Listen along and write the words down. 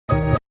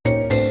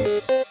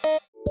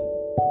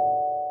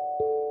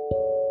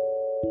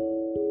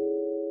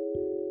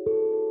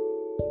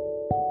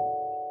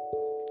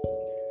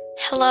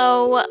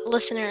Hello,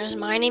 listeners.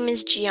 My name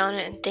is Gianna,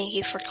 and thank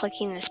you for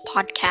clicking this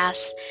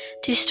podcast.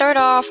 To start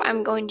off,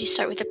 I'm going to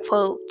start with a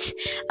quote,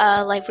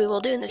 like we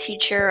will do in the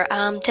future.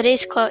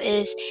 Today's quote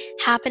is,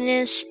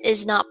 "Happiness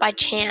is not by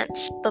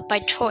chance, but by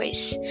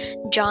choice."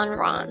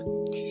 Rohn.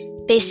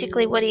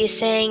 Basically, what he is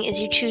saying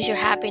is you choose your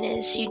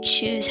happiness, you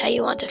choose how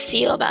you want to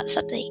feel about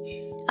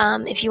something.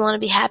 If you want to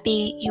be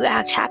happy, you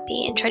act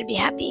happy and try to be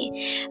happy,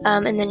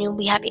 and then you'll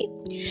be happy.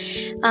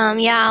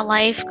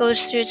 Life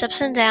goes through its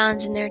ups and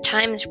downs, and there are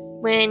times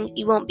when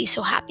you won't be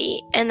so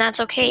happy, and that's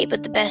okay,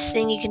 but the best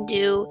thing you can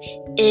do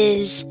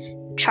is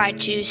try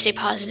to stay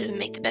positive and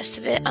make the best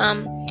of it.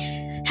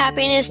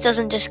 Happiness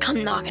doesn't just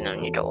come knocking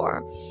on your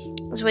door,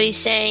 is what he's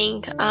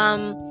saying.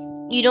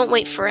 You don't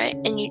wait for it,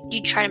 and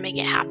you try to make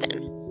it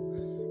happen.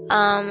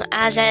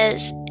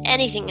 As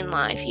anything in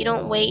life, you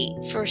don't wait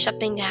for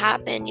something to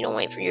happen, you don't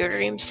wait for your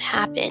dreams to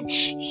happen,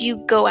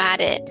 you go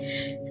at it.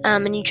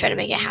 And you try to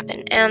make it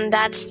happen. And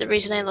that's the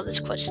reason I love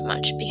this quote so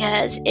much,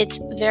 because it's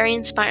very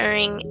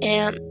inspiring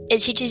and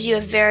it teaches you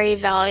a very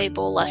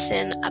valuable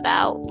lesson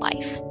about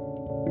life.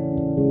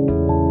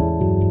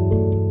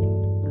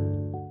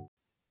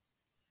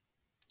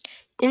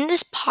 In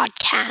this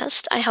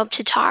podcast, I hope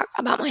to talk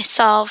about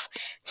myself,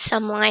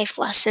 some life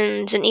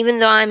lessons, and even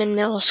though I'm in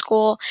middle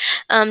school,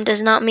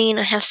 does not mean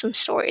I have some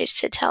stories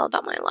to tell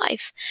about my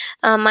life.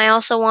 I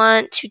also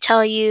want to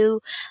tell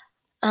you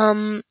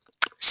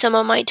some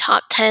of my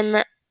top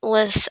 10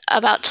 lists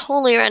about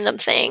totally random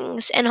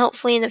things, and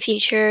hopefully in the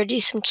future do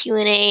some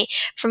Q&A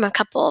from a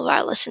couple of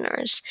our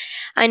listeners.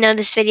 I know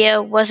this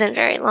video wasn't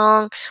very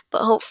long,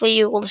 but hopefully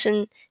you will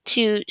listen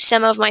to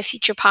some of my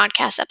future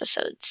podcast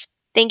episodes.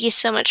 Thank you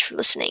so much for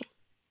listening.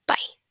 Bye.